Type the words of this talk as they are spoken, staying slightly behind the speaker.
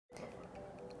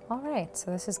All right,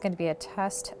 so this is going to be a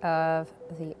test of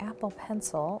the Apple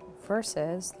Pencil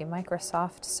versus the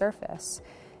Microsoft Surface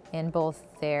in both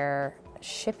their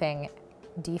shipping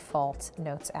default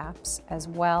Notes apps as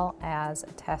well as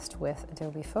a test with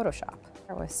Adobe Photoshop.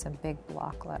 Start with some big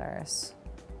block letters.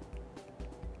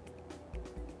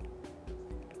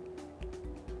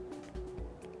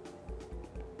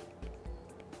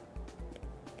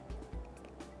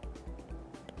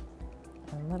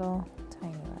 And little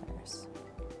tiny letters.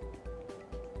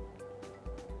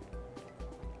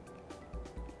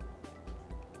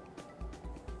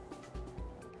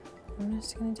 I'm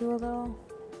just going to do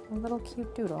a little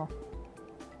cute doodle.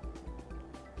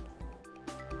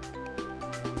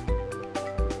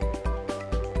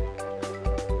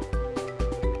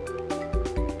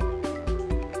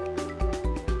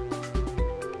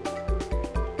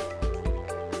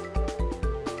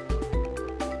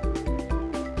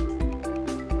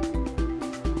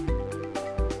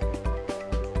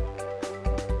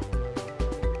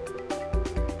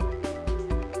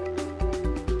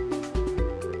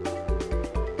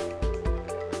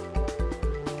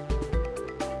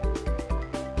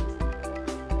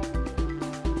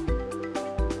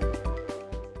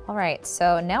 All right,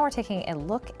 so now we're taking a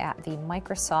look at the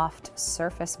Microsoft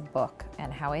Surface Book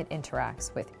and how it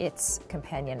interacts with its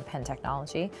companion pen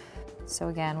technology. So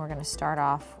again, we're going to start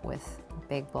off with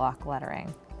big block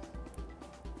lettering.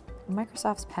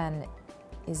 Microsoft's pen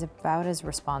is about as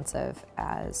responsive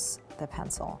as the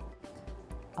pencil,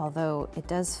 although it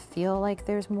does feel like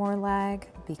there's more lag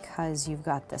because you've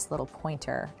got this little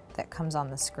pointer that comes on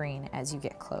the screen as you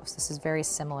get close. This is very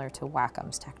similar to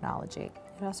Wacom's technology.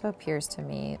 It also appears to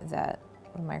me that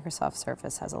the Microsoft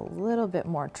Surface has a little bit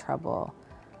more trouble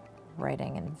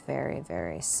writing in very,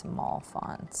 very small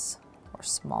fonts or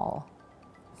small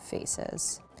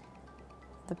faces.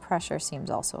 The pressure seems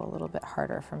also a little bit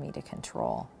harder for me to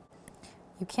control.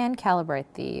 You can calibrate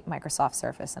the Microsoft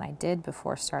Surface, and I did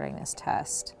before starting this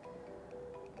test.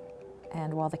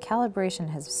 And while the calibration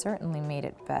has certainly made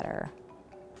it better,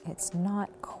 it's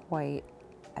not quite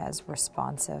as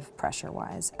responsive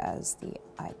pressure-wise as the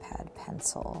iPad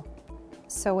pencil.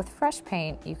 So with Fresh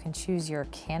Paint, you can choose your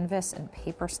canvas and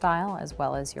paper style as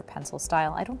well as your pencil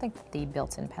style. I don't think that the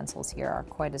built-in pencils here are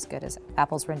quite as good as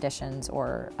Apple's renditions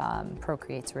or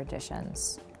Procreate's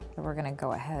renditions. So we're gonna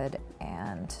go ahead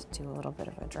and do a little bit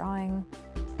of a drawing.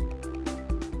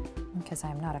 Because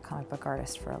I'm not a comic book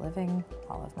artist for a living,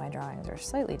 all of my drawings are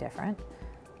slightly different.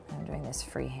 I'm doing this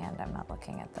freehand, I'm not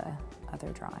looking at the other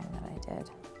drawing that I did.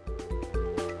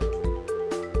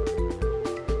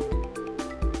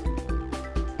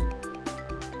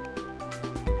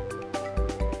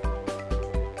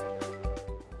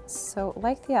 So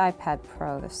like the iPad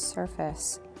Pro, the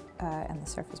Surface and the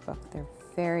Surface Book, they're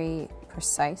very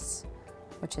precise,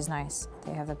 which is nice.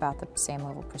 They have about the same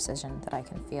level of precision that I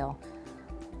can feel.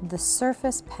 The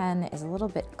Surface pen is a little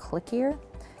bit clickier.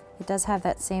 It does have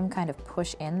that same kind of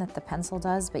push in that the pencil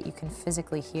does, but you can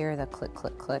physically hear the click,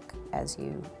 click, click as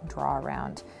you draw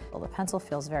around. Well, the pencil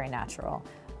feels very natural.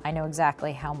 I know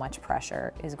exactly how much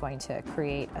pressure is going to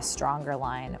create a stronger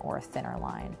line or a thinner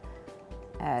line.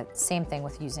 Same thing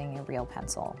with using a real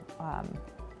pencil.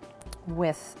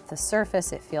 With the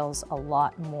Surface, it feels a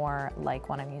lot more like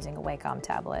when I'm using a Wacom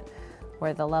tablet,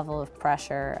 where the level of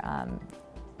pressure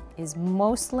is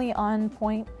mostly on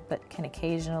point, but can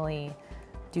occasionally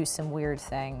do some weird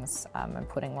things. I'm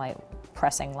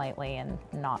pressing lightly and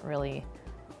not really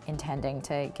intending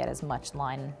to get as much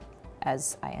line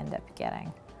as I end up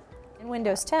getting. And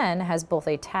Windows 10 has both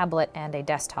a tablet and a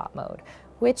desktop mode,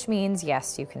 which means,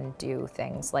 yes, you can do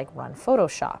things like run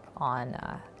Photoshop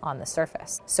on the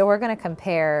Surface. So we're going to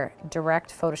compare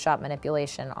direct Photoshop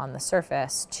manipulation on the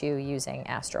Surface to using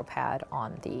AstroPad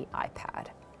on the iPad.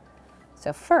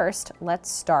 So first,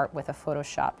 let's start with a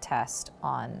Photoshop test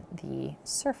on the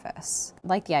Surface.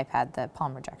 Like the iPad, the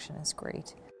palm rejection is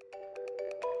great.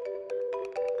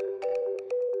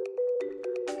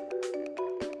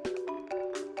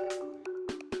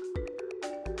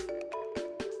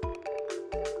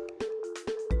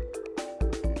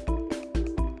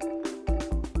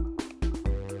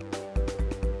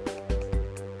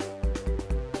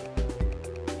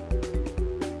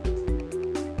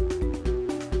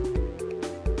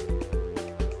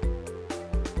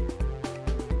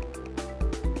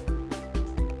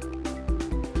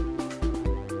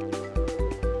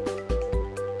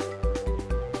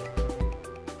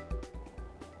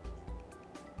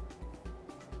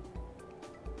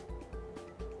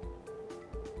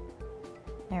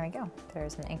 There we go.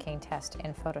 There's an inking test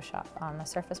in Photoshop on the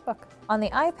Surface Book. On the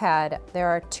iPad, there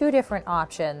are two different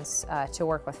options to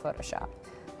work with Photoshop.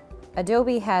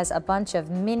 Adobe has a bunch of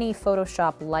mini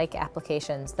Photoshop-like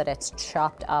applications that it's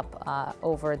chopped up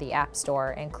over the App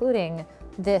Store, including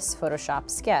this Photoshop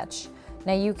Sketch.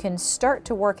 Now you can start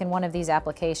to work in one of these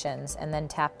applications and then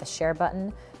tap the Share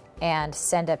button and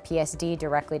send a PSD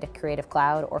directly to Creative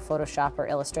Cloud or Photoshop or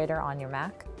Illustrator on your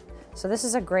Mac. So this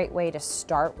is a great way to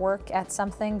start work at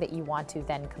something that you want to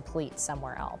then complete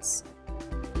somewhere else.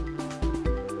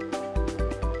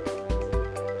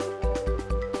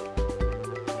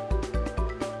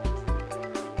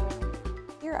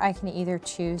 Here I can either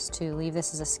choose to leave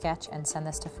this as a sketch and send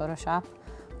this to Photoshop,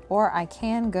 or I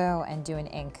can go and do an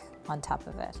ink on top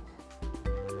of it.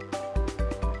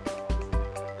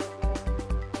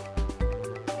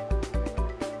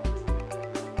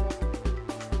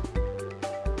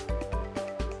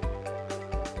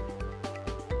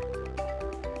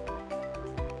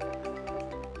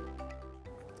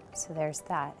 So there's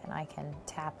that, and I can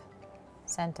tap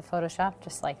send to Photoshop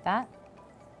just like that,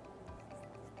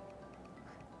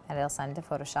 and it'll send to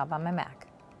Photoshop on my Mac.